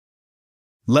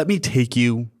Let me take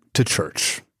you to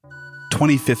church.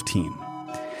 2015.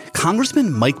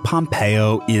 Congressman Mike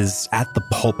Pompeo is at the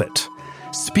pulpit,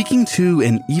 speaking to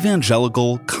an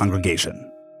evangelical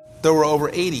congregation. There were over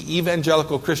 80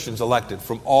 evangelical Christians elected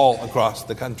from all across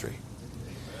the country.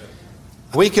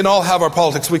 We can all have our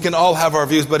politics, we can all have our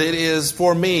views, but it is,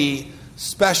 for me,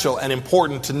 special and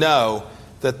important to know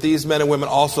that these men and women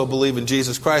also believe in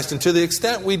Jesus Christ. And to the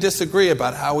extent we disagree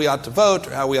about how we ought to vote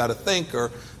or how we ought to think or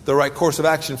the right course of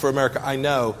action for America, I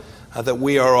know that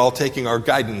we are all taking our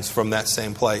guidance from that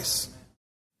same place.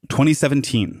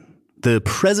 2017. The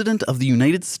President of the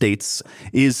United States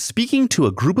is speaking to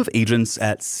a group of agents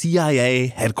at CIA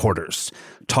headquarters,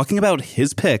 talking about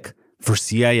his pick for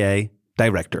CIA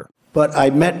director. But I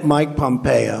met Mike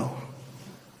Pompeo,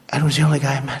 and it was the only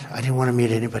guy I met. I didn't want to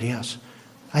meet anybody else.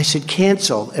 I said,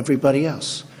 cancel everybody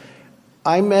else.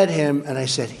 I met him, and I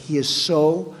said, he is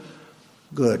so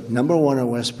good, number one at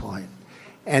West Point.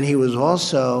 And he was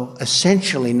also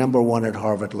essentially number one at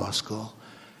Harvard Law School.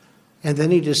 And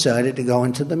then he decided to go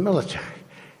into the military.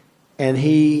 And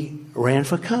he ran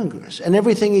for Congress. And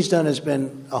everything he's done has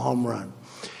been a home run.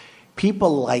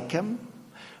 People like him.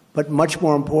 But much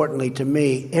more importantly to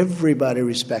me, everybody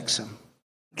respects him.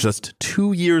 Just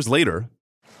 2 years later,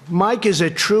 Mike is a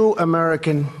true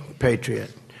American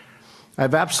patriot. I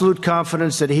have absolute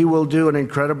confidence that he will do an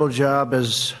incredible job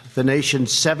as the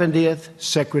nation's 70th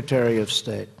Secretary of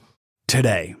State.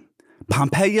 Today,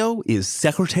 Pompeo is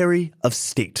Secretary of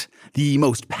State, the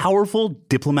most powerful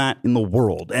diplomat in the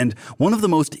world, and one of the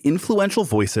most influential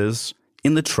voices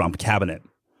in the Trump cabinet.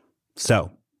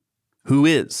 So, who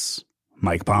is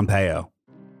Mike Pompeo?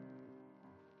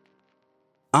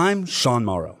 I'm Sean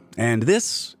Morrow, and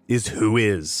this is Who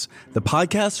Is, the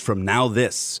podcast from Now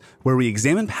This, where we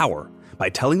examine power by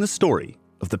telling the story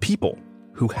of the people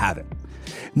who have it.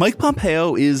 Mike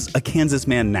Pompeo is a Kansas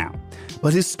man now,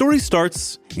 but his story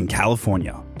starts in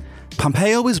California.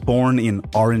 Pompeo is born in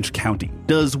Orange County,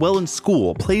 does well in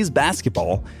school, plays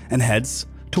basketball, and heads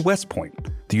to West Point,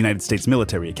 the United States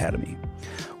Military Academy.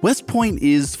 West Point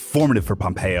is formative for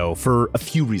Pompeo for a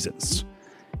few reasons.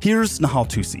 Here's Nahal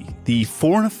Tusi, the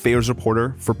foreign affairs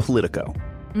reporter for Politico.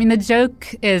 I mean, the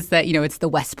joke is that, it's the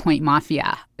West Point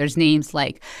Mafia. There's names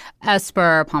like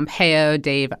Esper, Pompeo,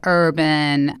 Dave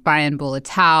Urban, Brian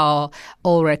Bulletow,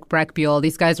 Ulrich Breckbuhl.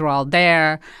 These guys were all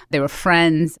there. They were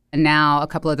friends. And now a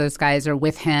couple of those guys are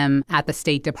with him at the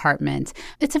State Department.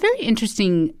 It's a very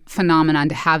interesting phenomenon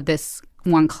to have this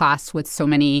one class with so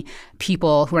many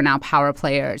people who are now power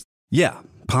players. Yeah,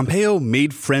 Pompeo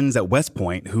made friends at West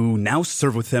Point who now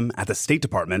serve with him at the State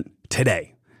Department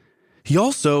today. He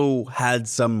also had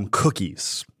some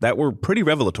cookies that were pretty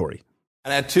revelatory.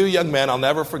 And I had two young men, I'll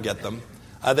never forget them.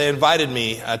 They invited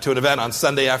me to an event on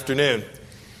Sunday afternoon.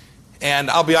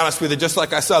 And I'll be honest with you, just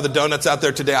like I saw the donuts out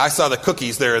there today, I saw the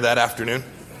cookies there that afternoon.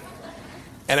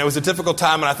 And it was a difficult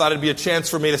time, and I thought it'd be a chance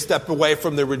for me to step away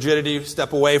from the rigidity,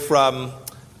 step away from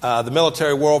the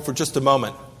military world for just a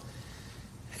moment.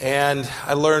 And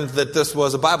I learned that this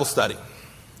was a Bible study.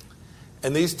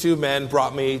 And these two men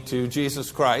brought me to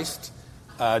Jesus Christ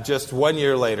just 1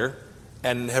 year later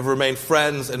and have remained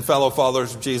friends and fellow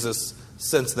followers of Jesus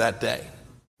since that day.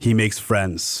 He makes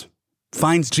friends,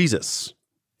 finds Jesus,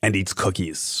 and eats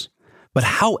cookies. But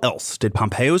how else did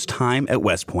Pompeo's time at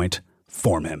West Point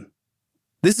form him?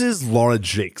 This is Laura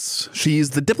Jakes. She's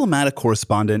the diplomatic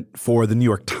correspondent for the New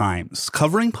York Times,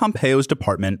 covering Pompeo's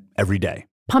department every day.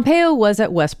 Pompeo was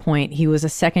at West Point. He was a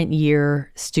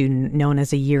second-year student known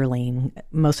as a yearling.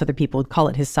 Most other people would call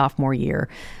it his sophomore year,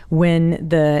 when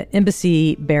the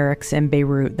embassy barracks in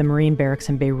Beirut, the Marine barracks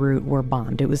in Beirut, were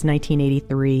bombed. It was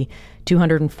 1983.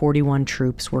 241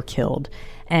 troops were killed.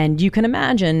 And you can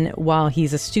imagine, while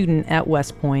he's a student at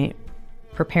West Point,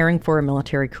 preparing for a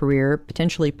military career,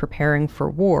 potentially preparing for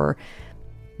war,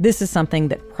 this is something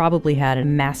that probably had a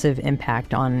massive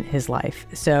impact on his life.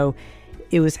 So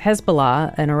it was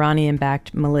Hezbollah, an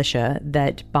Iranian-backed militia,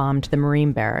 that bombed the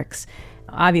Marine barracks.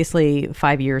 Obviously,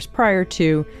 5 years prior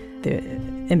to, the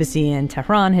embassy in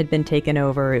Tehran had been taken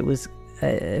over. It was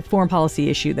a foreign policy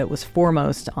issue that was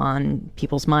foremost on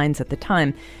people's minds at the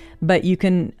time. But you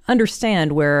can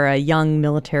understand where a young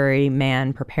military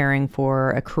man preparing for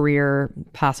a career,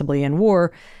 possibly in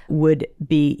war, would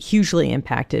be hugely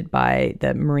impacted by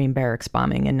the Marine barracks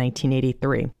bombing in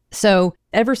 1983. So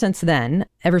ever since then,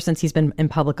 ever since he's been in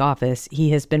public office,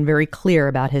 he has been very clear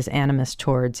about his animus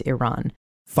towards Iran.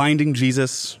 Finding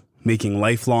Jesus, making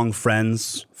lifelong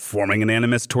friends, forming an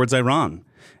animus towards Iran.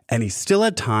 And he still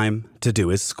had time to do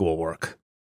his schoolwork.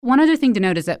 One other thing to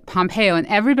note is that Pompeo, and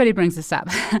everybody brings this up,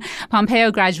 Pompeo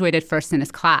graduated first in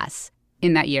his class.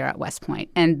 in that year at West Point.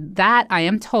 And that, I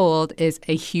am told, is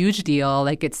a huge deal.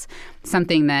 Like, it's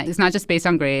something that is not just based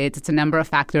on grades, it's a number of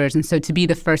factors. And so to be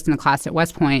the first in the class at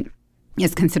West Point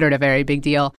is considered a very big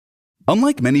deal.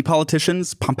 Unlike many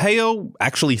politicians, Pompeo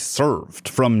actually served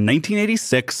from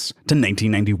 1986 to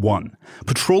 1991,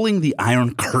 patrolling the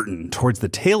Iron Curtain towards the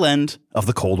tail end of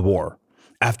the Cold War.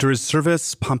 After his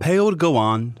service, Pompeo would go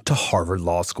on to Harvard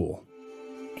Law School.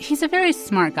 He's a very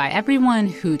smart guy. Everyone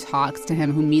who talks to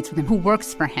him, who meets with him, who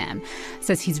works for him,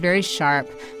 says he's very sharp.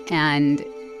 And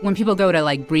when people go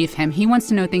to brief him, he wants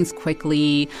to know things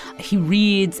quickly. He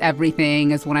reads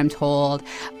everything, is what I'm told.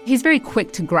 He's very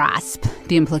quick to grasp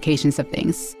the implications of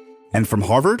things. And from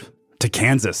Harvard to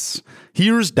Kansas,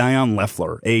 here's Dion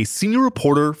Leffler, a senior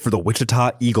reporter for the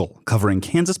Wichita Eagle, covering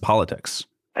Kansas politics.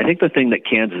 I think the thing that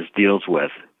Kansas deals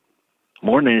with,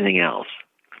 more than anything else,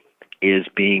 is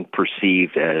being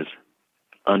perceived as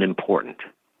unimportant,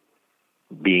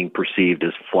 being perceived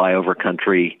as flyover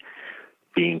country,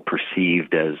 being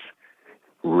perceived as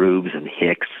rubes and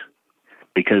hicks,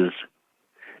 because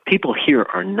people here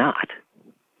are not.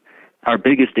 Our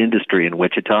biggest industry in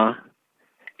Wichita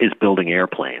is building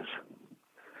airplanes.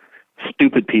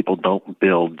 Stupid people don't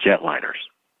build jetliners.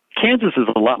 Kansas is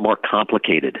a lot more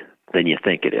complicated than you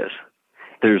think it is.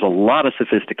 There's a lot of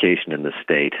sophistication in the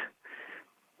state,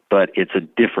 but it's a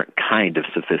different kind of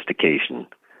sophistication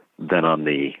than on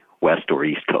the West or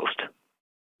East Coast.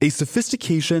 A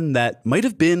sophistication that might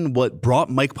have been what brought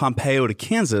Mike Pompeo to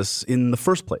Kansas in the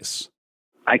first place.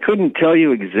 I couldn't tell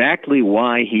you exactly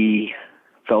why he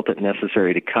felt it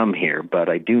necessary to come here, but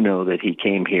I do know that he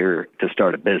came here to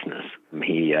start a business.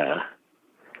 He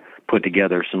put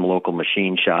together some local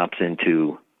machine shops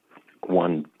into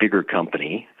one bigger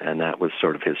company, and that was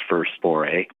sort of his first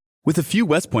foray. With a few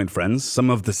West Point friends,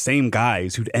 some of the same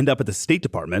guys who'd end up at the State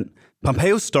Department,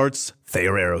 Pompeo starts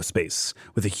Thayer Aerospace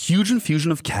with a huge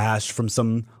infusion of cash from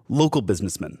some local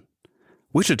businessmen.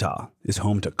 Wichita is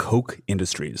home to Koch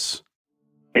Industries.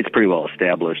 It's pretty well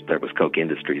established there was Koch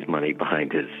Industries money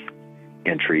behind his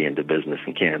entry into business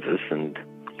in Kansas. And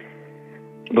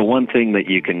the one thing that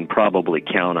you can probably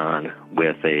count on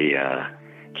with a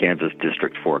Kansas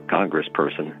District 4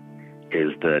 congressperson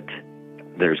is that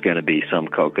there's going to be some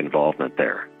Koch involvement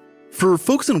there. For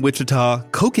folks in Wichita,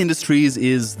 Koch Industries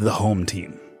is the home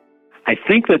team. I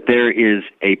think that there is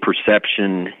a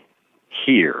perception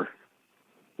here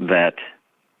that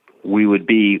we would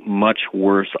be much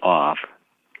worse off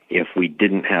if we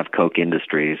didn't have Koch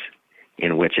Industries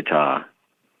in Wichita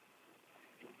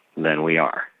than we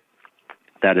are.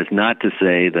 That is not to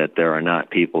say that there are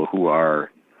not people who are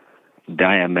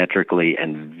diametrically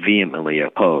and vehemently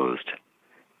opposed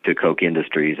to Koch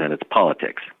Industries and its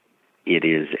politics. It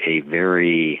is a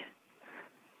very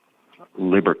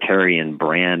libertarian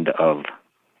brand of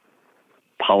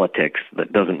politics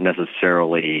that doesn't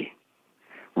necessarily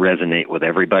resonate with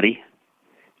everybody.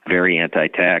 Very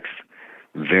anti-tax,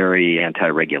 very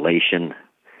anti-regulation.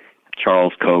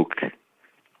 Charles Koch,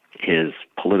 his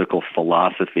political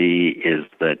philosophy is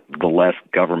that the less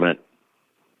government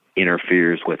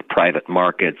interferes with private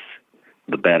markets,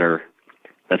 the better.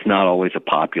 That's not always a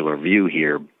popular view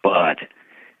here, but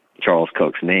Charles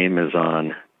Koch's name is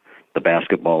on the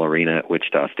basketball arena at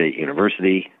Wichita State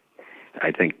University.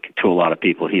 I think to a lot of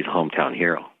people, he's a hometown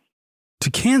hero. To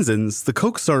Kansans, the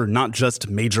Kochs are not just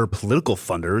major political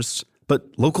funders, but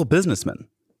local businessmen.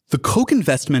 The Koch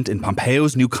investment in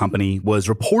Pompeo's new company was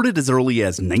reported as early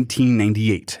as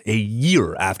 1998, a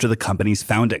year after the company's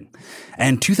founding.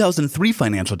 And 2003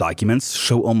 financial documents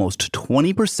show almost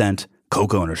 20%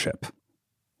 Koch ownership.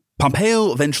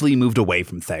 Pompeo eventually moved away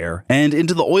from Thayer and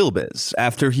into the oil biz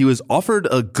after he was offered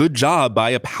a good job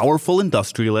by a powerful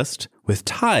industrialist with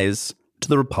ties to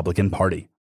the Republican Party.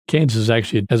 Kansas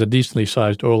actually has a decently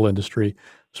sized oil industry,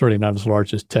 certainly not as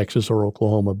large as Texas or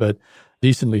Oklahoma, but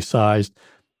decently sized.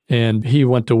 And he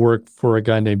went to work for a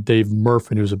guy named Dave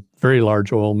Murphy, who's a very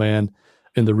large oil man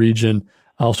in the region,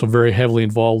 also very heavily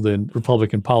involved in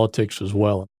Republican politics as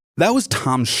well. That was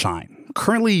Tom Shine,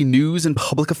 currently News and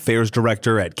Public Affairs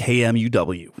Director at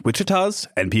KMUW, Wichita's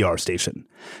NPR station.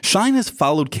 Shine has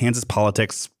followed Kansas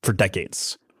politics for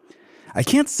decades. I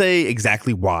can't say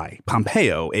exactly why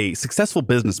Pompeo, a successful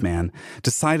businessman,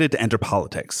 decided to enter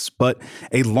politics, but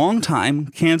a longtime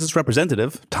Kansas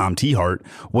representative, Tom Tiahrt,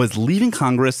 was leaving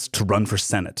Congress to run for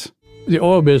Senate. The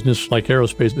oil business, like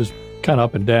aerospace, is kind of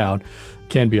up and down,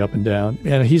 can be up and down.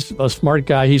 And he's a smart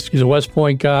guy. He's a West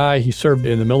Point guy. He served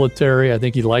in the military. I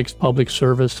think he likes public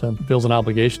service and feels an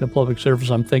obligation to public service,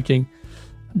 I'm thinking.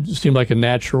 It seemed like a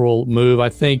natural move. I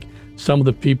think some of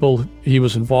the people he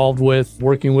was involved with,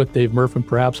 working with, Dave Murphy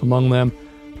perhaps among them,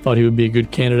 thought he would be a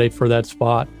good candidate for that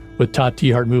spot. with Todd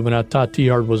Tiahrt moving out. Todd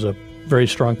Tiahrt was a very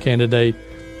strong candidate,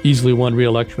 easily won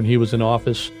re-election when he was in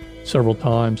office several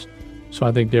times. So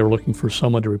I think they were looking for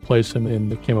someone to replace him,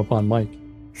 and they came upon Mike.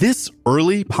 This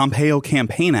early Pompeo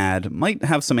campaign ad might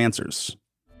have some answers.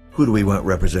 Who do we want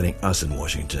representing us in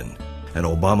Washington? An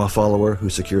Obama follower who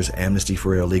secures amnesty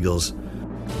for illegals,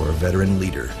 or a veteran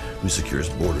leader who secures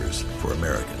borders for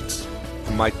Americans?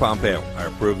 I'm Mike Pompeo. I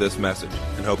approve this message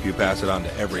and hope you pass it on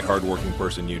to every hardworking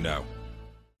person you know.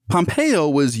 Pompeo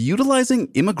was utilizing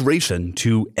immigration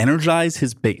to energize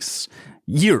his base,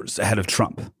 years ahead of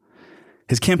Trump.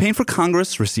 His campaign for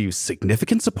Congress received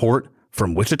significant support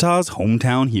from Wichita's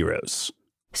hometown heroes.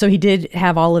 So he did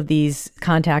have all of these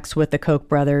contacts with the Koch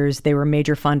brothers. They were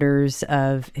major funders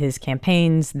of his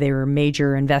campaigns. They were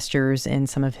major investors in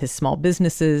some of his small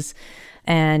businesses.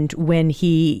 And when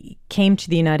he came to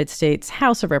the United States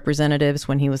House of Representatives,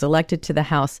 when he was elected to the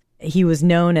House, he was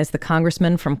known as the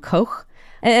congressman from Koch.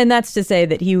 And that's to say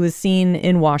that he was seen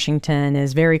in Washington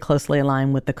as very closely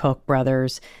aligned with the Koch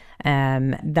brothers.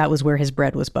 That was where his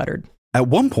bread was buttered. At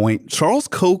one point, Charles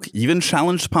Koch even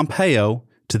challenged Pompeo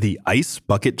to the Ice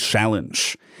Bucket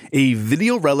Challenge, a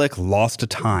video relic lost to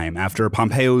time after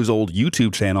Pompeo's old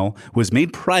YouTube channel was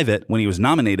made private when he was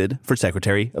nominated for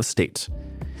Secretary of State.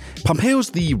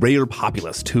 Pompeo's the rare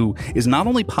populist who is not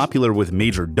only popular with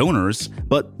major donors,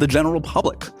 but the general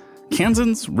public.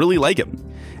 Kansans really like him,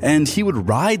 and he would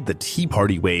ride the Tea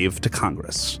Party wave to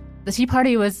Congress. The Tea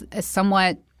Party was a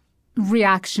somewhat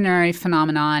reactionary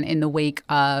phenomenon in the wake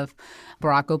of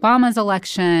Barack Obama's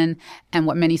election and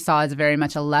what many saw as very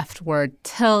much a leftward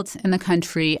tilt in the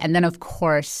country. And then, of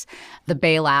course, the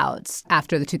bailouts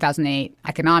after the 2008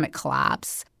 economic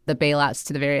collapse, the bailouts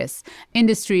to the various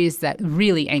industries that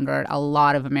really angered a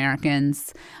lot of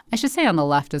Americans, I should say on the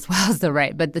left as well as the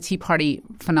right. But the Tea Party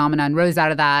phenomenon rose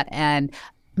out of that, and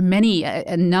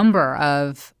a number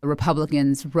of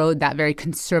Republicans rode that very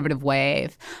conservative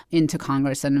wave into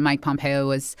Congress, and Mike Pompeo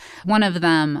was one of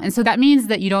them. And so that means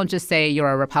that you don't just say you're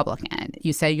a Republican.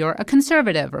 You say you're a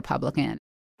conservative Republican.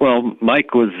 Well,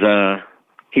 Mike was,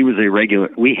 he was a regular.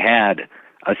 We had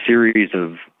a series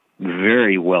of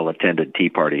very well-attended Tea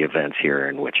Party events here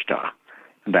in Wichita.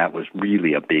 That was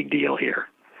really a big deal here.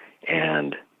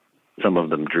 And some of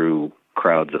them drew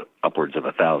crowds upwards of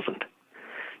 1,000.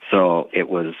 So it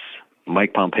was,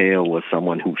 Mike Pompeo was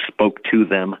someone who spoke to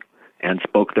them and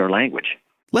spoke their language.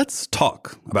 Let's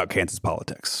talk about Kansas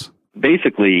politics.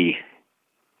 Basically,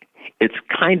 it's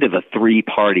kind of a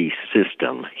three-party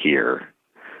system here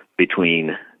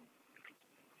between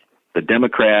the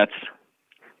Democrats,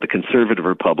 the conservative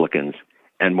Republicans,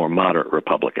 and more moderate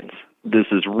Republicans. This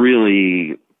is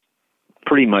really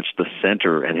pretty much the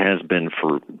center, and has been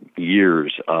for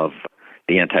years, of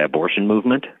the anti-abortion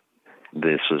movement.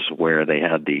 This is where they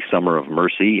had the Summer of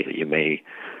Mercy, you may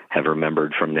have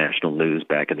remembered from national news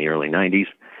back in the early 90s,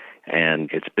 and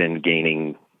it's been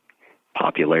gaining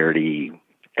popularity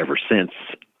ever since.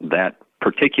 That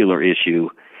particular issue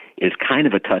is kind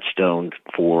of a touchstone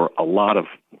for a lot of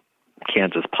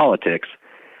Kansas politics,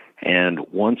 and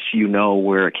once you know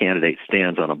where a candidate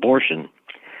stands on abortion,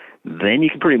 then you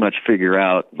can pretty much figure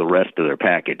out the rest of their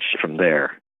package from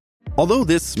there. Although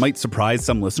this might surprise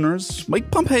some listeners, Mike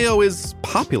Pompeo is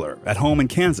popular at home in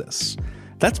Kansas.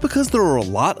 That's because there are a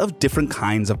lot of different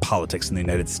kinds of politics in the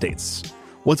United States.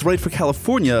 What's right for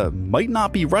California might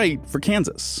not be right for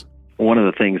Kansas. One of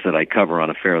the things that I cover on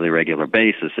a fairly regular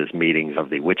basis is meetings of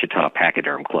the Wichita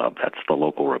Pachyderm Club. That's the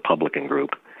local Republican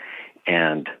group.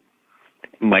 And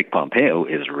Mike Pompeo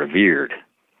is revered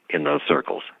in those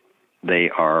circles.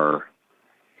 They are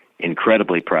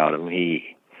incredibly proud of him.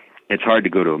 It's hard to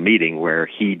go to a meeting where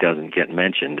he doesn't get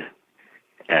mentioned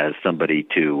as somebody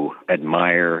to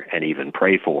admire and even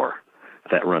pray for.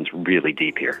 That runs really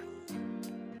deep here.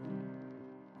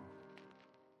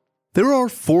 There are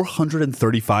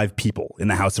 435 people in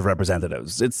the House of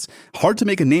Representatives. It's hard to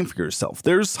make a name for yourself.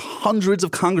 There's hundreds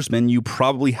of congressmen you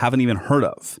probably haven't even heard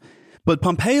of. But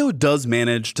Pompeo does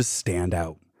manage to stand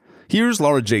out. Here's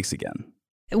Laura Jakes again.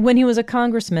 When he was a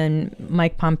congressman,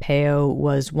 Mike Pompeo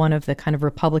was one of the kind of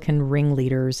Republican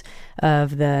ringleaders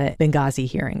of the Benghazi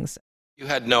hearings. You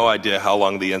had no idea how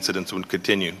long the incidents would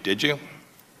continue, did you?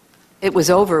 It was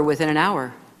over within an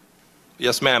hour.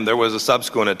 Yes, ma'am. There was a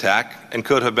subsequent attack and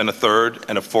could have been a third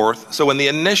and a fourth. So when the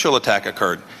initial attack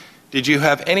occurred, did you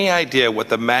have any idea what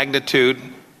the magnitude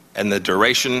and the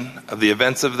duration of the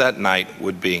events of that night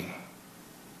would be?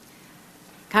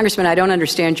 Congressman, I don't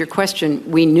understand your question.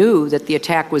 We knew that the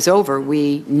attack was over.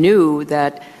 We knew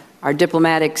that our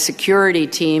diplomatic security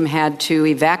team had to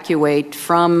evacuate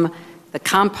from the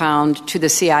compound to the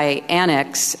CIA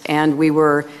annex, and we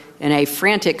were in a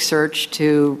frantic search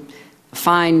to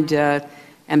find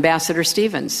Ambassador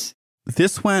Stevens.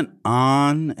 This went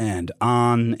on and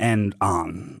on and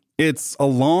on. It's a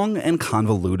long and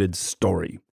convoluted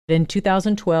story. In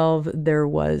 2012, there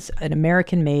was an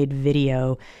American-made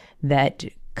video that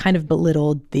kind of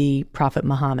belittled the Prophet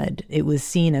Muhammad. It was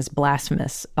seen as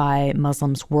blasphemous by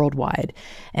Muslims worldwide,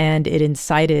 and it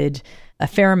incited a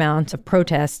fair amount of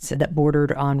protests that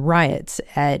bordered on riots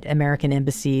at American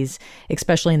embassies,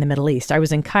 especially in the Middle East. I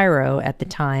was in Cairo at the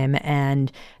time,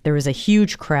 and there was a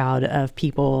huge crowd of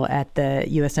people at the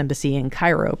U.S. Embassy in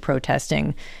Cairo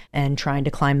protesting and trying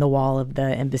to climb the wall of the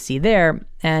embassy there.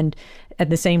 And at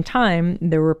the same time,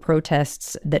 there were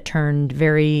protests that turned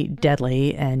very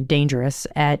deadly and dangerous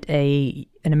at an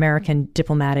American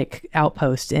diplomatic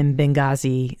outpost in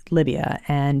Benghazi, Libya.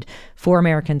 And 4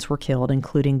 Americans were killed,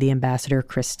 including the ambassador,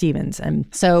 Chris Stevens. And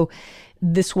so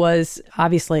this was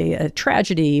obviously a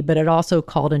tragedy, but it also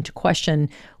called into question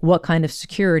what kind of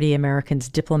security Americans'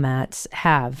 diplomats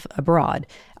have abroad.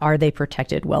 Are they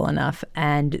protected well enough?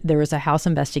 And there was a House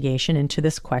investigation into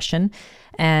this question.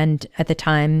 And at the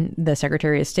time, the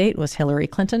Secretary of State was Hillary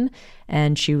Clinton,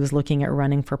 and she was looking at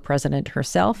running for president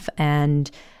herself. And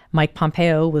Mike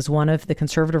Pompeo was one of the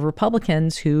conservative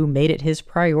Republicans who made it his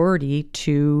priority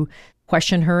to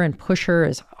question her and push her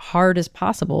as hard as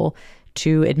possible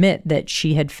to admit that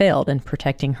she had failed in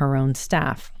protecting her own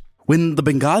staff. When the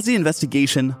Benghazi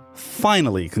investigation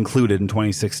finally concluded in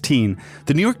 2016,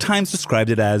 the New York Times described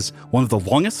it as one of the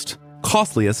longest,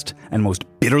 costliest, and most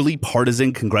bitterly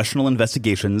partisan congressional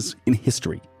investigations in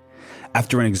history.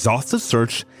 After an exhaustive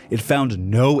search, it found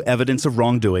no evidence of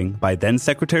wrongdoing by then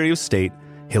Secretary of State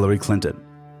Hillary Clinton.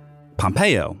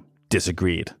 Pompeo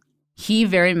disagreed. He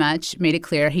very much made it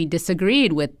clear he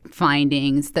disagreed with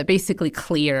findings that basically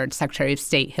cleared Secretary of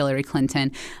State Hillary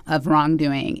Clinton of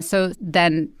wrongdoing. So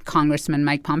then Congressman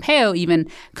Mike Pompeo even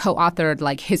co-authored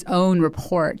like his own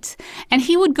report. And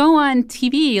he would go on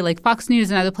TV like Fox News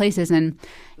and other places and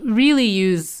really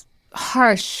use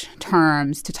harsh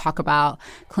terms to talk about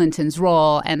Clinton's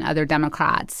role and other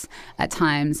Democrats at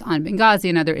times on Benghazi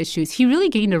and other issues. He really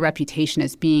gained a reputation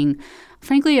as being,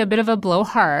 frankly, a bit of a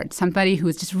blowhard, somebody who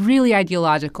was just really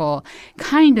ideological,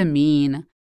 kind of mean.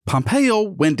 Pompeo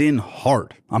went in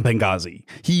hard on Benghazi.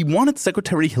 He wanted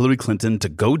Secretary Hillary Clinton to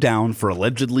go down for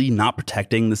allegedly not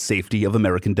protecting the safety of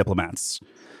American diplomats.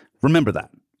 Remember that.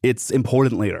 It's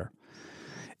important later.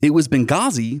 It was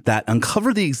Benghazi that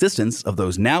uncovered the existence of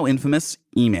those now infamous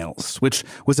emails, which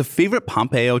was a favorite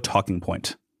Pompeo talking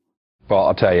point. Well,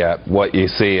 I'll tell you, what you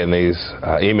see in these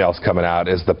emails coming out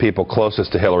is the people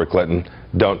closest to Hillary Clinton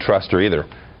don't trust her either.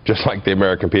 Just like the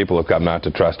American people have come not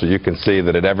to trust her. You can see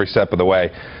that at every step of the way,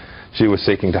 she was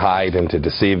seeking to hide and to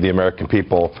deceive the American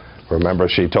people. Remember,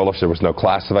 she told us there was no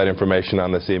classified information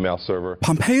on this email server.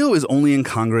 Pompeo is only in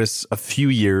Congress a few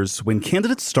years when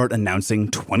candidates start announcing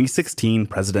 2016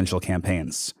 presidential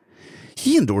campaigns.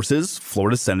 He endorses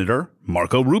Florida Senator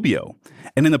Marco Rubio,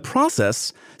 and in the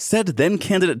process said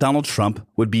then-candidate Donald Trump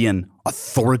would be an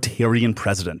authoritarian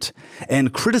president,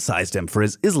 and criticized him for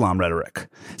his Islam rhetoric,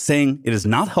 saying it is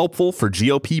not helpful for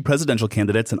GOP presidential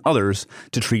candidates and others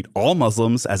to treat all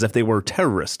Muslims as if they were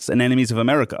terrorists and enemies of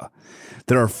America.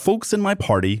 There are folks in my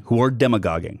party who are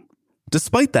demagoguing.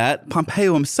 Despite that,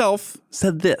 Pompeo himself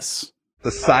said this.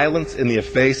 The silence in the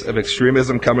face of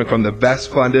extremism coming from the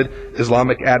best-funded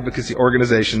Islamic advocacy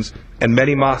organizations and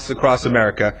many mosques across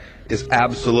America is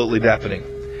absolutely deafening.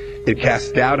 It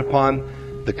casts doubt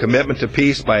upon the commitment to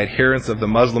peace by adherents of the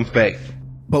Muslim faith.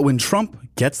 But when Trump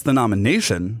gets the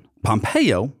nomination,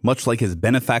 Pompeo, much like his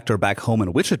benefactor back home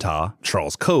in Wichita,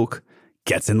 Charles Koch,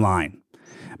 gets in line.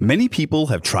 Many people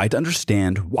have tried to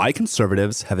understand why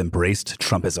conservatives have embraced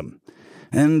Trumpism.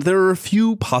 And there are a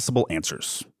few possible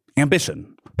answers.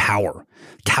 Ambition, power,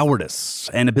 cowardice,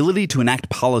 and ability to enact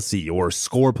policy or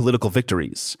score political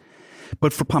victories.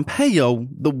 But for Pompeo,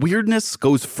 the weirdness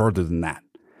goes further than that.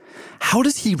 How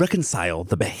does he reconcile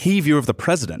the behavior of the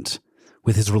president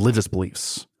with his religious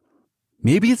beliefs?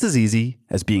 Maybe it's as easy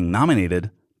as being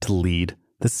nominated to lead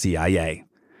the CIA,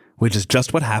 which is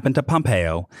just what happened to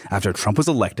Pompeo after Trump was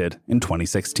elected in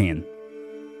 2016.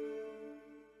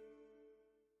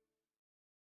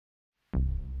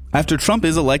 After Trump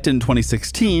is elected in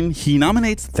 2016, he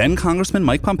nominates then-Congressman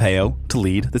Mike Pompeo to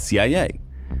lead the CIA.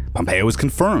 Pompeo is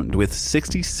confirmed with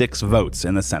 66 votes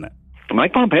in the Senate.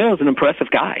 Mike Pompeo is an impressive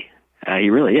guy. He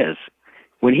really is.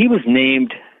 When he was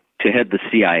named to head the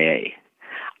CIA,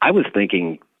 I was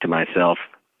thinking to myself,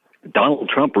 Donald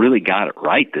Trump really got it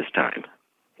right this time.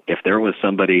 If there was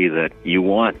somebody that you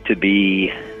want to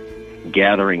be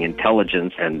gathering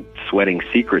intelligence and sweating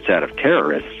secrets out of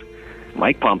terrorists,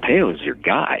 Mike Pompeo is your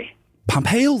guy.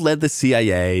 Pompeo led the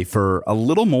CIA for a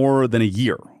little more than a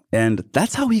year, and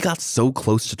that's how he got so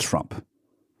close to Trump.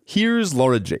 Here's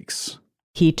Laura Jakes.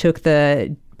 He took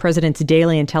the president's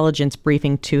daily intelligence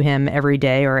briefing to him every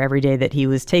day, or every day that he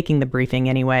was taking the briefing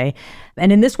anyway.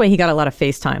 And in this way, he got a lot of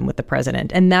FaceTime with the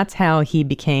president. And that's how he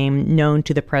became known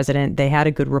to the president. They had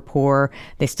a good rapport.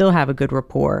 They still have a good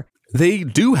rapport. They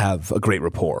do have a great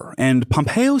rapport, and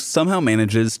Pompeo somehow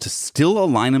manages to still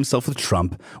align himself with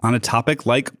Trump on a topic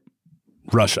like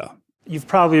Russia. You've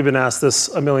probably been asked this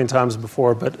a million times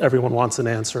before, but everyone wants an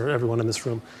answer, everyone in this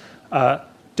room.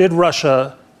 Did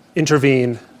Russia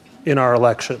intervene in our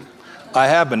election? I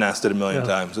have been asked it a million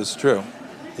times. It's true.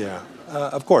 Yeah,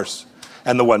 of course.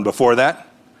 And the one before that,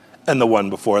 and the one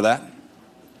before that.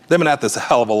 They've been at this a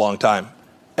hell of a long time,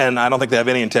 and I don't think they have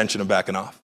any intention of backing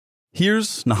off.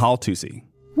 Here's Nahal Tusi.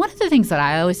 One of the things that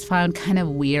I always found kind of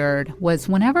weird was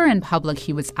whenever in public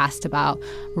he was asked about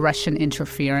Russian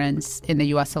interference in the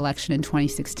U.S. election in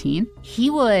 2016, he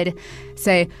would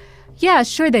say, yeah,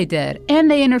 sure they did. And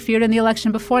they interfered in the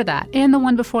election before that, and the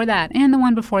one before that, and the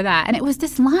one before that. And it was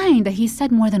this line that he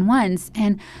said more than once.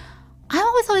 And I'm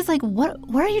always like, what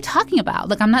are you talking about?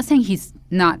 Like, I'm not saying he's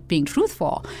not being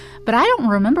truthful, but I don't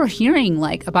remember hearing,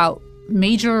 like, about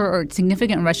major or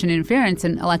significant Russian interference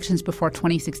in elections before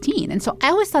 2016. And so I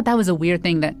always thought that was a weird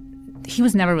thing that he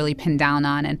was never really pinned down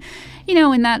on. And, you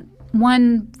know, in that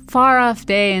one far-off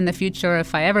day in the future,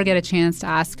 if I ever get a chance to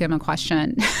ask him a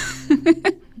question,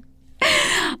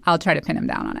 I'll try to pin him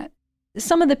down on it.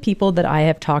 Some of the people that I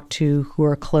have talked to who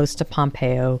are close to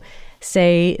Pompeo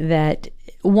say that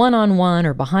one-on-one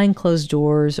or behind closed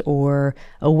doors or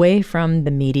away from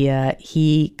the media,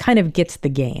 he kind of gets the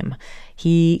game.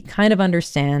 He kind of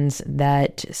understands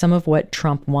that some of what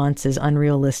Trump wants is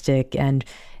unrealistic and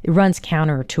it runs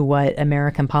counter to what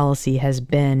American policy has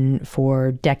been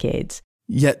for decades.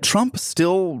 Yet Trump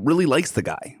still really likes the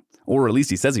guy, or at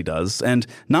least he says he does, and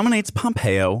nominates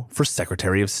Pompeo for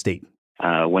Secretary of State.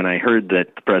 When I heard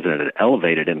that the president had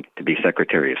elevated him to be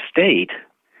Secretary of State,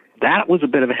 that was a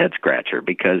bit of a head-scratcher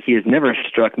because he has never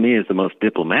struck me as the most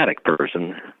diplomatic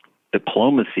person.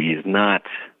 Diplomacy is not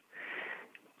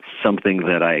something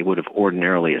that I would have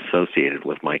ordinarily associated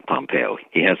with Mike Pompeo.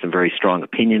 He has some very strong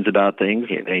opinions about things,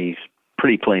 and he's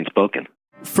pretty plain-spoken.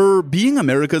 For being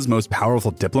America's most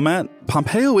powerful diplomat,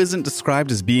 Pompeo isn't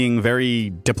described as being very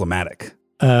diplomatic.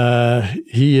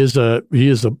 He is a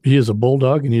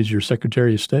bulldog, and he's your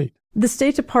Secretary of State. The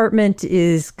State Department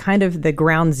is kind of the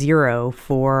ground zero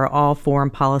for all foreign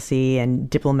policy and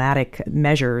diplomatic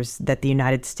measures that the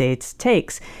United States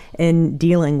takes in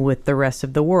dealing with the rest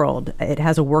of the world. It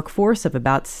has a workforce of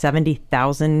about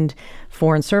 70,000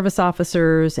 foreign service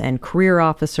officers and career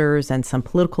officers and some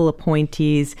political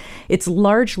appointees. It's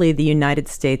largely the United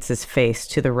States' face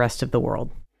to the rest of the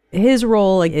world. His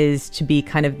role is to be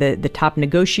kind of the top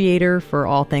negotiator for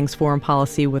all things foreign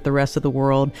policy with the rest of the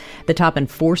world, the top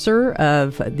enforcer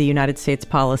of the United States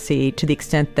policy to the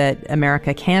extent that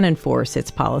America can enforce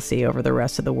its policy over the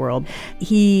rest of the world.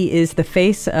 He is the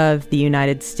face of the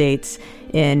United States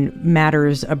in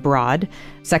matters abroad,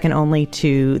 second only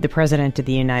to the President of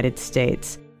the United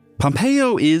States.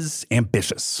 Pompeo is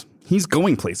ambitious. He's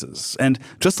going places. And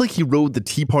just like he rode the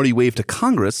Tea Party wave to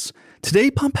Congress,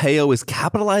 today Pompeo is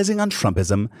capitalizing on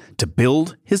Trumpism to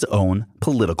build his own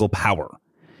political power.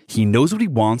 He knows what he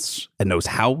wants and knows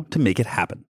how to make it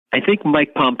happen. I think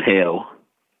Mike Pompeo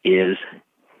is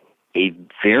a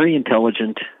very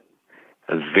intelligent,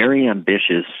 a very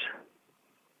ambitious,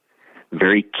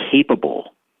 very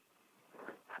capable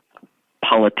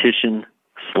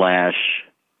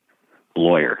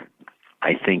politician/lawyer.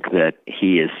 I think that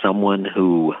he is someone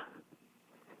who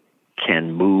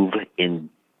can move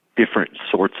in different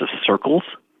sorts of circles.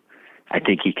 I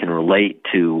think he can relate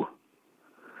to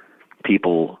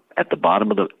people at the bottom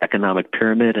of the economic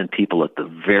pyramid and people at the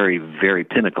very, very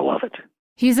pinnacle of it.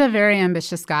 He's a very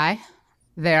ambitious guy.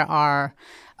 There are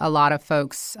a lot of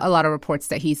folks, a lot of reports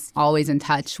that he's always in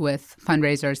touch with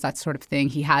fundraisers, that sort of thing.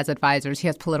 He has advisors. He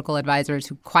has political advisors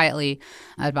who quietly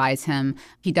advise him.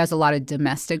 He does a lot of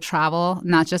domestic travel,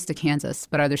 not just to Kansas,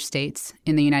 but other states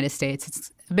in the United States.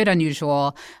 It's a bit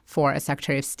unusual for a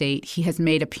Secretary of State. He has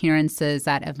made appearances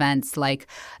at events like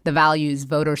the Values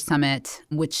Voter Summit,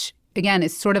 which again,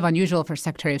 it's sort of unusual for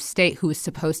Secretary of State who is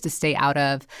supposed to stay out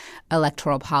of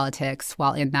electoral politics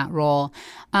while in that role.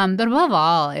 But above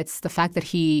all, it's the fact that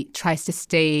he tries to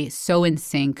stay so in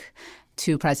sync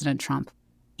to President Trump.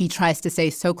 He tries to stay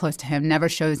so close to him, never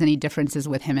shows any differences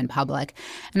with him in public.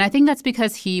 And I think that's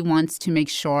because he wants to make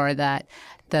sure that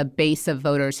the base of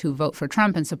voters who vote for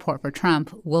Trump and support for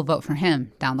Trump will vote for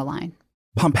him down the line.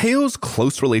 Pompeo's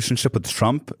close relationship with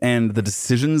Trump and the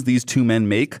decisions these two men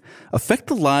make affect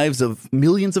the lives of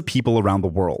millions of people around the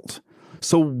world.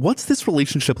 So what's this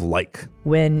relationship like?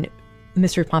 When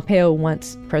Mr. Pompeo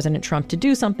wants President Trump to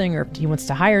do something, or if he wants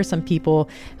to hire some people,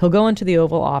 he'll go into the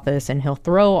Oval Office and he'll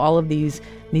throw all of these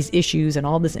issues and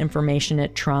all this information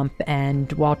at Trump.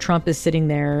 And while Trump is sitting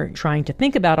there trying to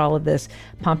think about all of this,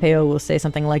 Pompeo will say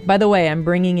something like, by the way, I'm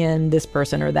bringing in this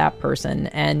person or that person.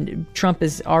 And Trump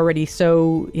is already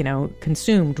so,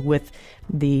 consumed with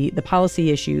the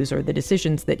policy issues or the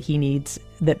decisions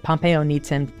that Pompeo needs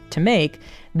him to make,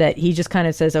 that he just kind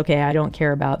of says, okay, I don't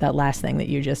care about that last thing that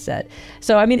you just said.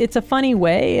 So, it's a funny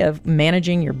way of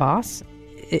managing your boss.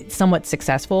 It's somewhat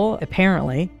successful,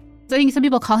 apparently. I think some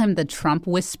people call him the Trump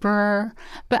whisperer,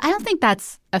 but I don't think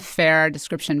that's a fair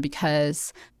description,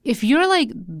 because if you're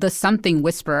like the something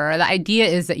whisperer, the idea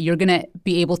is that you're going to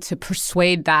be able to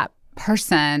persuade that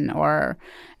person or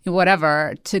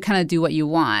whatever to kind of do what you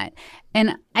want.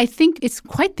 And I think it's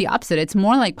quite the opposite. It's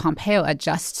more like Pompeo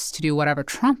adjusts to do whatever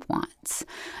Trump wants.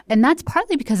 And that's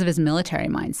partly because of his military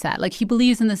mindset. Like, he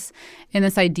believes in this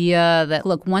idea that,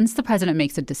 look, once the president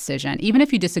makes a decision, even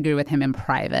if you disagree with him in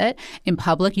private, in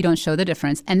public, you don't show the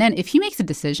difference. And then if he makes a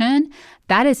decision,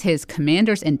 that is his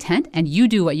commander's intent, and you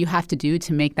do what you have to do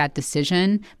to make that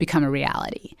decision become a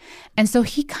reality. And so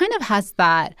he kind of has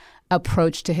that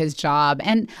approach to his job.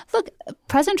 And look,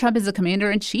 President Trump is the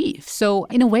commander-in-chief. So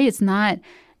in a way, it's not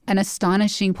an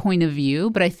astonishing point of view,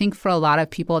 but I think for a lot of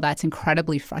people, that's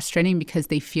incredibly frustrating because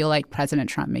they feel like President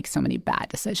Trump makes so many bad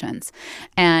decisions.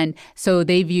 And so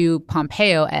they view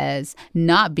Pompeo as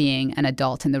not being an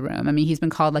adult in the room. He's been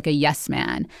called like a yes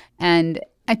man. And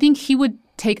I think he would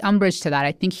take umbrage to that.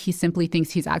 I think he simply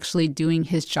thinks he's actually doing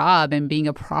his job and being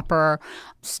a proper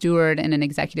steward in an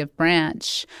executive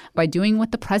branch by doing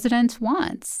what the president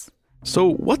wants.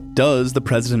 So what does the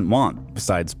president want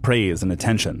besides praise and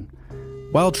attention?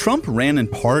 While Trump ran in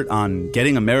part on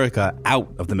getting America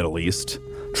out of the Middle East,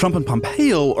 Trump and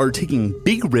Pompeo are taking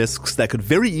big risks that could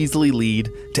very easily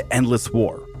lead to endless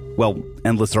war. Well,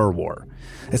 endlesser war,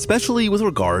 especially with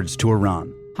regards to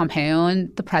Iran. Pompeo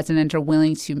and the president are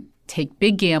willing to take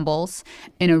big gambles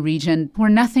in a region where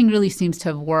nothing really seems to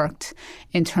have worked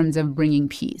in terms of bringing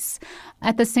peace.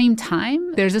 At the same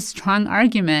time, there's a strong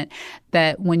argument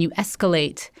that when you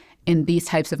escalate in these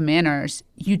types of manners,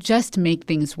 you just make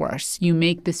things worse. You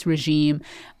make this regime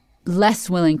less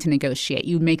willing to negotiate.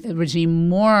 You make the regime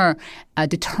more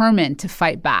determined to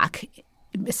fight back,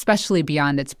 especially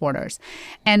beyond its borders.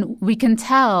 And we can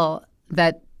tell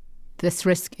that this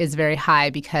risk is very high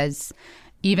because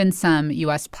even some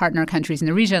U.S. partner countries in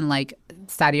the region, like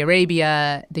Saudi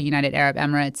Arabia, the United Arab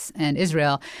Emirates, and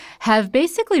Israel, have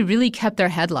basically really kept their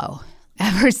head low.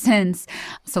 Ever since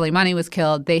Soleimani was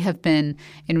killed, they have been,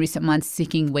 in recent months,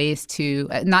 seeking ways to,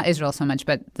 not Israel so much,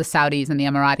 but the Saudis and the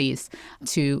Emiratis,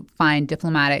 to find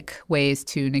diplomatic ways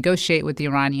to negotiate with the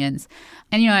Iranians.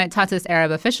 And, I talked to this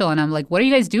Arab official, and I'm like, what are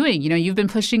you guys doing? You've been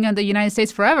pushing the United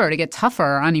States forever to get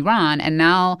tougher on Iran, and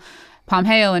now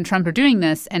Pompeo and Trump are doing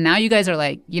this, and now you guys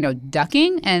are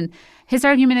ducking. And his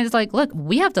argument is look,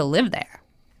 we have to live there.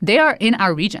 They are in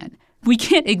our region. We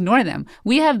can't ignore them.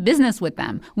 We have business with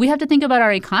them. We have to think about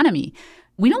our economy.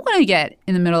 We don't want to get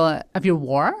in the middle of your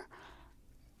war.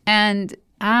 And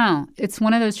I don't know. It's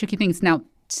one of those tricky things. Now,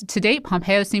 to date,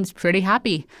 Pompeo seems pretty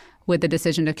happy with the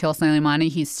decision to kill Soleimani.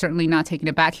 He's certainly not taking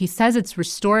it back. He says it's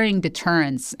restoring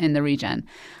deterrence in the region.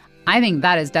 I think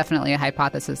that is definitely a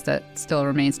hypothesis that still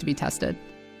remains to be tested.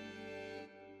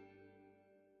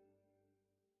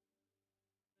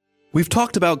 We've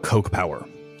talked about Coke power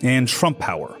and Trump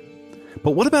power.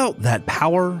 But what about that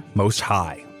power most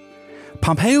high?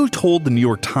 Pompeo told the New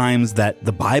York Times that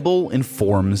the Bible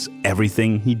informs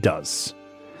everything he does.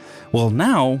 Well,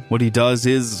 now what he does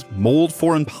is mold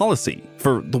foreign policy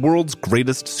for the world's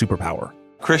greatest superpower.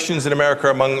 Christians in America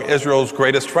are among Israel's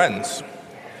greatest friends.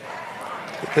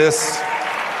 This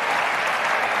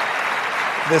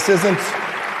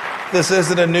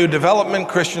isn't a new development.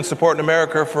 Christian support in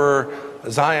America for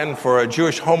Zion, for a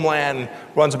Jewish homeland,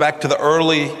 runs back to the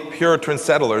early Puritan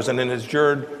settlers and has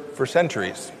endured for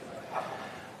centuries.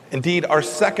 Indeed, our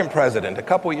second president, a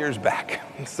couple years back,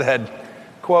 said,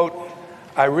 quote,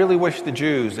 "I really wish the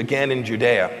Jews, again in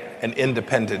Judea, an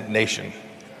independent nation,"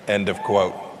 end of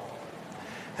quote.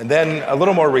 And then a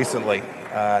little more recently,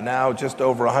 now just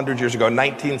over 100 years ago,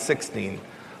 1916,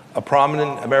 a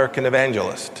prominent American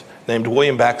evangelist named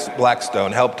William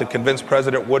Blackstone helped to convince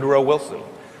President Woodrow Wilson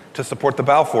to support the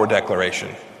Balfour Declaration.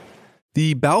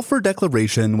 The Balfour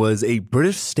Declaration was a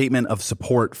British statement of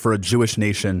support for a Jewish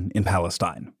nation in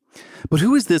Palestine. But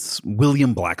who is this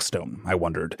William Blackstone, I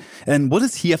wondered, and what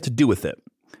does he have to do with it?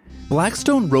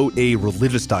 Blackstone wrote a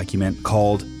religious document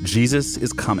called Jesus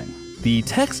is Coming. The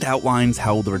text outlines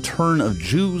how the return of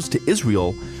Jews to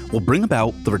Israel will bring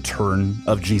about the return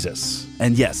of Jesus.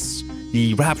 And yes,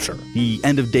 the rapture, the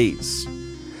end of days.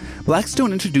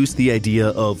 Blackstone introduced the idea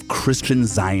of Christian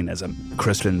Zionism,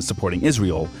 Christians supporting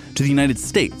Israel, to the United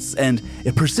States, and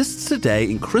it persists today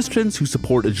in Christians who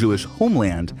support a Jewish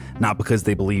homeland, not because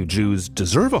they believe Jews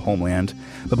deserve a homeland,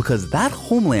 but because that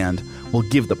homeland will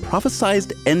give the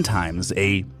prophesied end times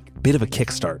a bit of a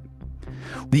kickstart.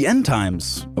 The end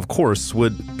times, of course,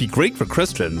 would be great for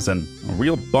Christians and a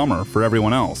real bummer for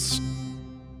everyone else.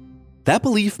 That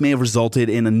belief may have resulted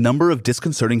in a number of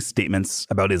disconcerting statements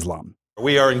about Islam.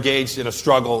 We are engaged in a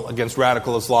struggle against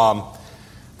radical Islam,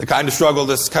 the kind of struggle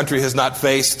this country has not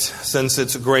faced since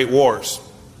its great wars.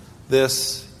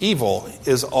 This evil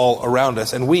is all around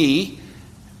us, and we,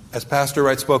 as Pastor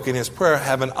Wright spoke in his prayer,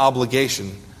 have an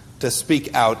obligation to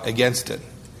speak out against it.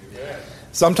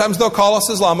 Sometimes they'll call us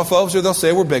Islamophobes or they'll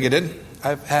say we're bigoted.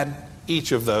 I've had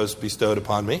each of those bestowed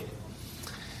upon me.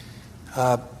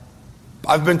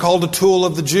 I've been called a tool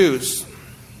of the Jews.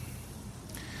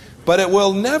 But it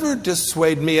will never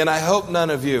dissuade me, and I hope none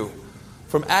of you,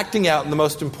 from acting out in the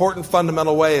most important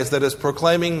fundamental ways, that is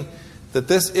proclaiming that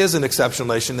this is an exceptional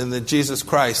nation and that Jesus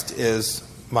Christ is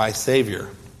my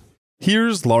Savior.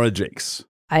 Here's Laura Jakes.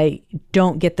 I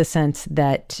don't get the sense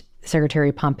that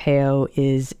Secretary Pompeo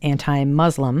is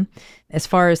anti-Muslim. As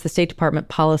far as the State Department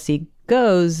policy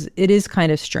goes, it is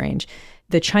kind of strange.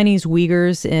 The Chinese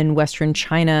Uyghurs in Western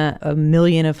China, 1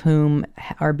 million of whom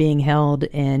are being held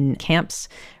in camps,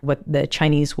 what the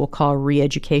Chinese will call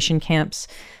re-education camps,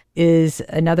 is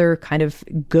another kind of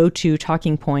go-to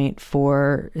talking point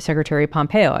for Secretary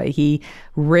Pompeo. He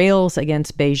rails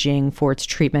against Beijing for its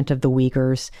treatment of the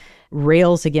Uyghurs,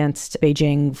 rails against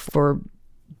Beijing for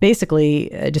basically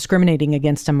discriminating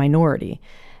against a minority.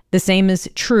 The same is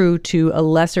true to a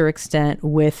lesser extent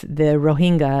with the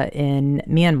Rohingya in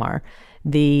Myanmar.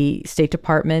 The State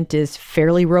Department is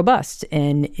fairly robust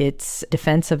in its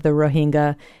defense of the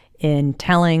Rohingya, in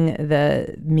telling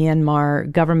the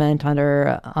Myanmar government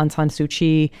under Aung San Suu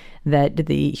Kyi that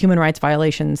the human rights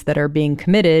violations that are being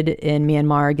committed in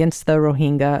Myanmar against the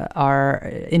Rohingya are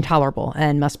intolerable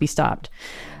and must be stopped.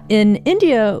 In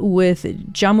India, with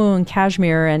Jammu and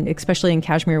Kashmir, and especially in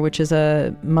Kashmir, which is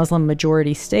a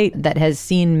Muslim-majority state that has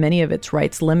seen many of its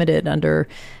rights limited under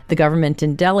the government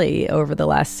in Delhi over the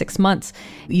last 6 months,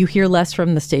 you hear less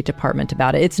from the State Department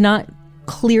about it. It's not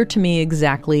clear to me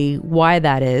exactly why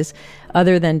that is,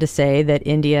 other than to say that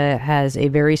India has a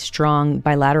very strong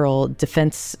bilateral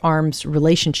defense arms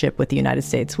relationship with the United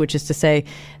States, which is to say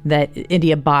that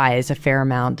India buys a fair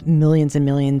amount, millions and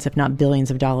millions, if not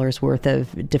billions of dollars worth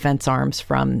of defense arms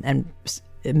from and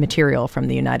material from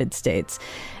the United States.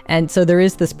 And so there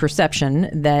is this perception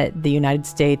that the United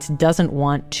States doesn't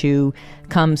want to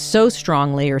come so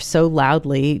strongly or so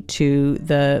loudly to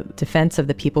the defense of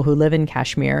the people who live in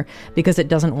Kashmir because it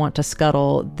doesn't want to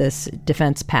scuttle this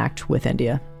defense pact with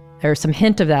India. There's some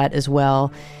hint of that as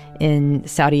well in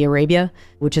Saudi Arabia,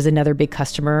 which is another big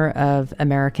customer of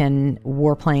American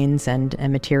warplanes and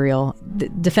material. The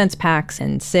defense pacts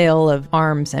and sale of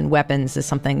arms and weapons is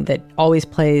something that always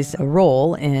plays a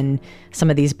role in some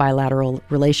of these bilateral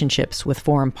relationships with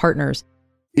foreign partners.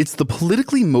 It's the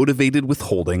politically motivated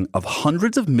withholding of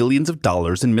hundreds of millions of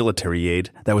dollars in military aid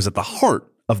that was at the heart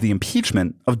of the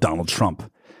impeachment of Donald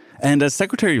Trump. And as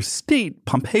Secretary of State,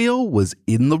 Pompeo was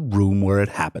in the room where it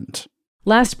happened.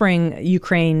 Last spring,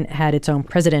 Ukraine had its own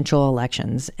presidential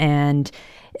elections, and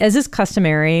as is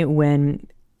customary when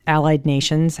allied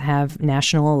nations have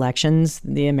national elections,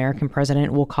 the American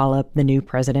president will call up the new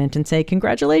president and say,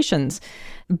 "Congratulations."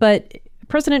 But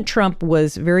President Trump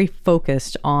was very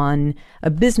focused on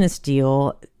a business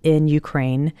deal in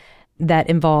Ukraine that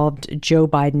involved Joe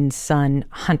Biden's son,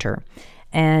 Hunter.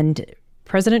 And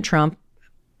President Trump,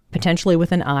 potentially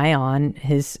with an eye on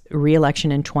his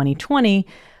re-election in 2020,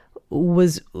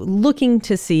 was looking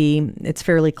to see, it's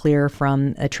fairly clear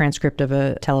from a transcript of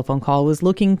a telephone call, was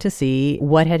looking to see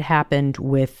what had happened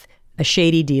with a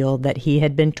shady deal that he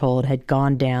had been told had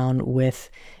gone down with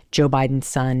Joe Biden's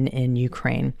son in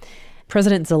Ukraine.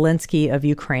 President Zelensky of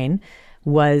Ukraine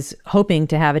was hoping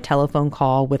to have a telephone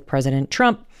call with President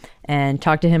Trump and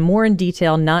talk to him more in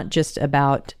detail, not just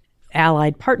about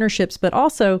allied partnerships, but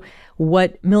also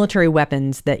what military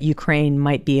weapons that Ukraine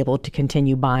might be able to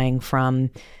continue buying from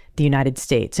the United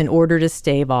States in order to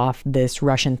stave off this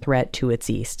Russian threat to its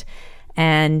east.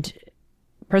 And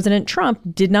President Trump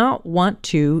did not want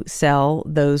to sell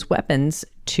those weapons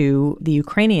to the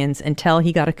Ukrainians until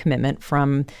he got a commitment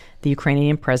from the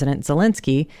Ukrainian President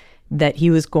Zelensky that he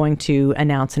was going to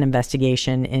announce an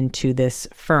investigation into this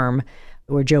firm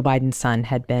where Joe Biden's son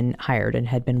had been hired and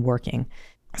had been working.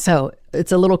 So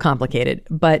it's a little complicated,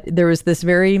 but there was this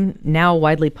very now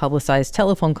widely publicized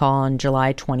telephone call on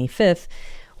July 25th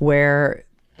where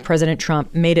President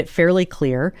Trump made it fairly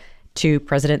clear to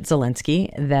President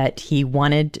Zelensky that he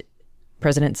wanted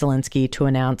President Zelensky to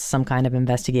announce some kind of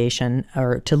investigation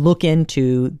or to look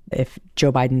into if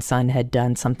Joe Biden's son had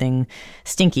done something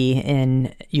stinky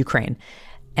in Ukraine.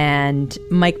 And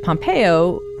Mike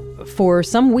Pompeo, for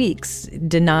some weeks,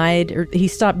 denied, or he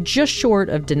stopped just short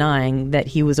of denying that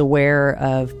he was aware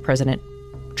of President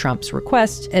Trump's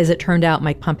request. As it turned out,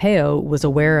 Mike Pompeo was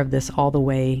aware of this all the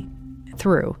way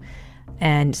through.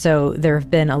 And so there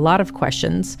have been a lot of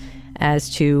questions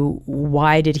as to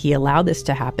why did he allow this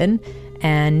to happen?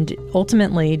 And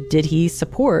ultimately, did he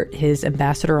support his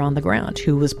ambassador on the ground,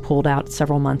 who was pulled out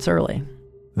several months early?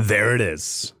 There it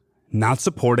is. Not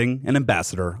supporting an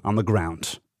ambassador on the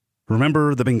ground.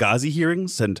 Remember the Benghazi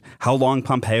hearings and how long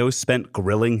Pompeo spent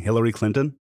grilling Hillary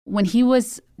Clinton? When he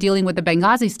was dealing with the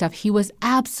Benghazi stuff, he was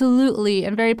absolutely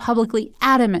and very publicly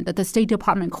adamant that the State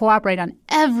Department cooperate on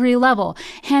every level,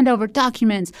 hand over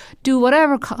documents, do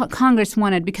whatever Congress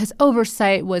wanted, because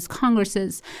oversight was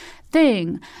Congress's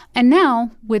thing. And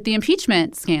now, with the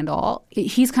impeachment scandal,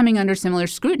 he's coming under similar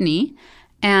scrutiny.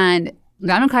 And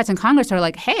Democrats in Congress are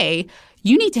like, hey,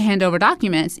 you need to hand over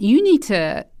documents. You need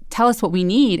to tell us what we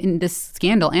need in this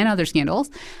scandal and other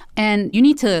scandals. And you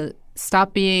need to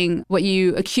stop being what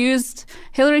you accused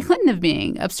Hillary Clinton of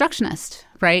being, obstructionist,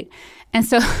 right? And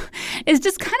so it's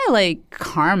just kind of like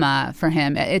karma for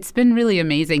him. It's been really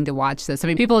amazing to watch this. I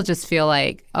mean, people just feel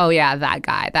like, oh, yeah, that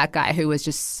guy who was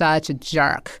just such a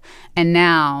jerk. And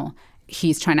now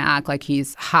he's trying to act like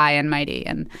he's high and mighty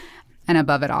and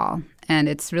above it all. And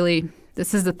it's really,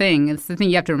 this is the thing. It's the thing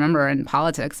you have to remember in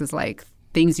politics is like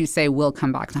things you say will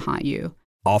come back to haunt you.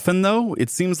 Often, though, it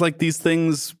seems like these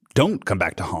things don't come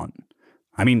back to haunt.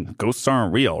 I mean, ghosts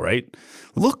aren't real, right?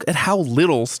 Look at how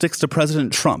little sticks to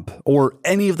President Trump or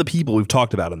any of the people we've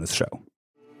talked about on this show.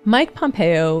 Mike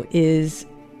Pompeo is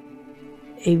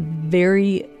a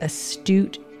very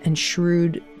astute and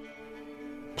shrewd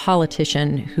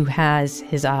politician who has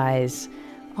his eyes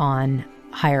on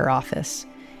higher office.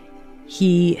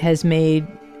 He has made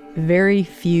very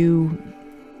few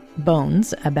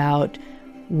bones about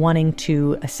wanting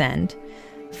to ascend,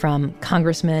 from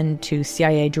congressman to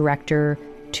CIA director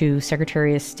to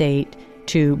Secretary of State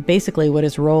to basically what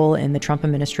his role in the Trump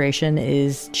administration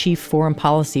is chief foreign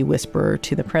policy whisperer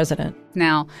to the president.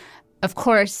 Now, of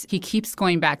course, he keeps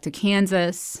going back to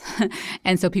Kansas,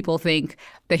 and so people think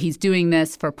that he's doing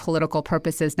this for political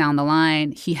purposes down the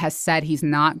line. He has said he's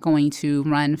not going to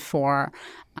run for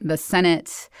the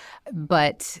Senate,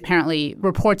 but apparently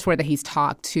reports were that he's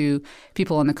talked to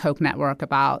people in the Koch network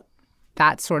about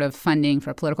that sort of funding for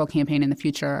a political campaign in the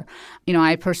future. You know,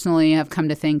 I personally have come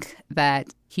to think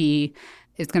that he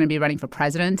is going to be running for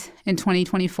president in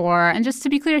 2024. And just to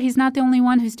be clear, he's not the only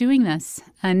one who's doing this.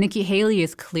 Nikki Haley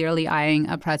is clearly eyeing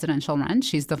a presidential run.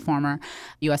 She's the former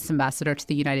U.S. ambassador to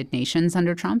the United Nations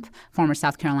under Trump, former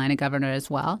South Carolina governor as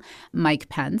well. Mike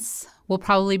Pence will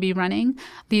probably be running.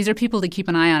 These are people to keep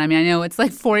an eye on. I mean, I know it's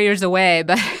like 4 years away,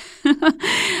 but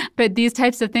but these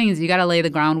types of things, you got to lay the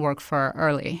groundwork for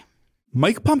early.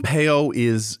 Mike Pompeo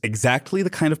is exactly the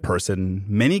kind of person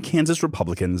many Kansas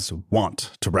Republicans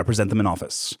want to represent them in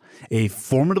office. A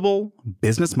formidable,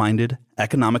 business-minded,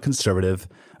 economic conservative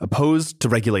opposed to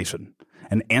regulation,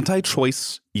 an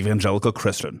anti-choice evangelical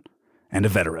Christian, and a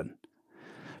veteran.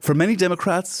 For many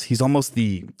Democrats, he's almost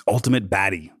the ultimate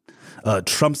baddie, a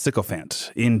Trump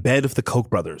sycophant in bed with the Koch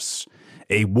brothers,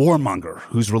 a warmonger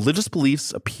whose religious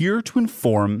beliefs appear to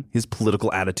inform his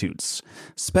political attitudes,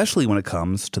 especially when it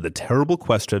comes to the terrible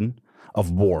question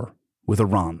of war with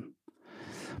Iran.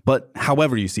 But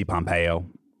however you see Pompeo,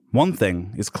 one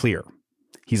thing is clear.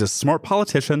 He's a smart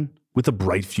politician with a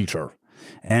bright future,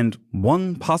 and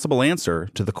one possible answer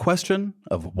to the question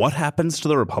of what happens to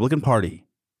the Republican Party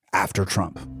after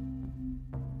Trump.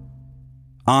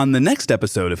 On the next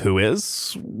episode of Who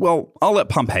Is, well, I'll let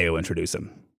Pompeo introduce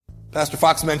him. Pastor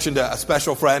Fox mentioned a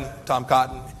special friend, Tom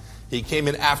Cotton. He came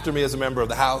in after me as a member of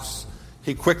the House.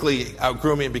 He quickly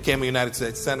outgrew me and became a United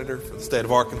States Senator for the state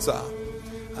of Arkansas.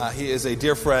 He is a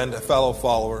dear friend, a fellow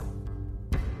follower.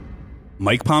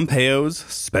 Mike Pompeo's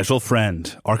special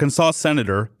friend, Arkansas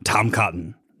Senator Tom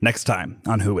Cotton. Next time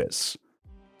on Who Is.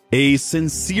 A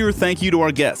sincere thank you to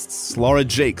our guests, Laura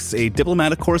Jakes, a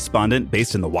diplomatic correspondent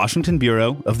based in the Washington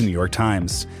Bureau of the New York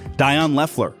Times, Dion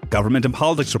Leffler, government and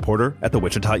politics reporter at the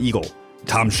Wichita Eagle,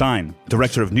 Tom Shine,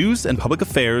 Director of News and Public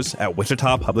Affairs at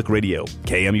Wichita Public Radio,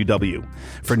 KMUW.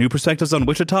 For new perspectives on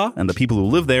Wichita and the people who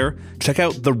live there, check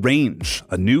out The Range,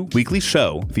 a new weekly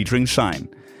show featuring Shine.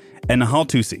 And Nahal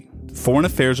Tusi, Foreign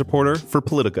Affairs reporter for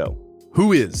Politico.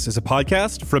 Who Is a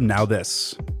podcast from Now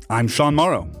This. I'm Sean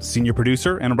Morrow, senior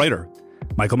producer and writer.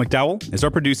 Michael McDowell is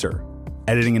our producer.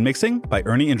 Editing and mixing by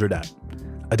Ernie Indradat.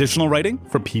 Additional writing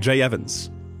from PJ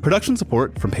Evans. Production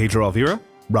support from Pedro Alvira,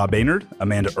 Rob Baynard,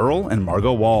 Amanda Earle, and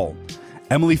Margot Wall.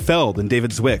 Emily Feld and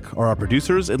David Zwick are our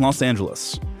producers in Los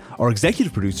Angeles. Our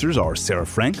executive producers are Sarah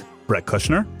Frank, Brett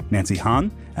Kushner, Nancy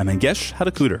Hahn, and Mangesh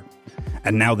Hadakuder.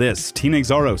 And Now This, Tina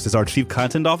Exaros is our chief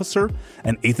content officer,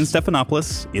 and Ethan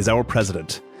Stephanopoulos is our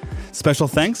president. Special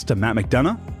thanks to Matt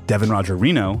McDonough, Devin Roger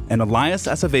Reno, and Elias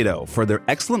Acevedo for their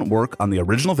excellent work on the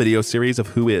original video series of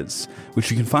Who Is,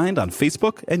 which you can find on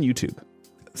Facebook and YouTube.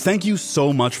 Thank you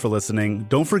so much for listening.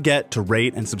 Don't forget to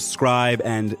rate and subscribe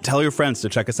and tell your friends to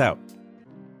check us out.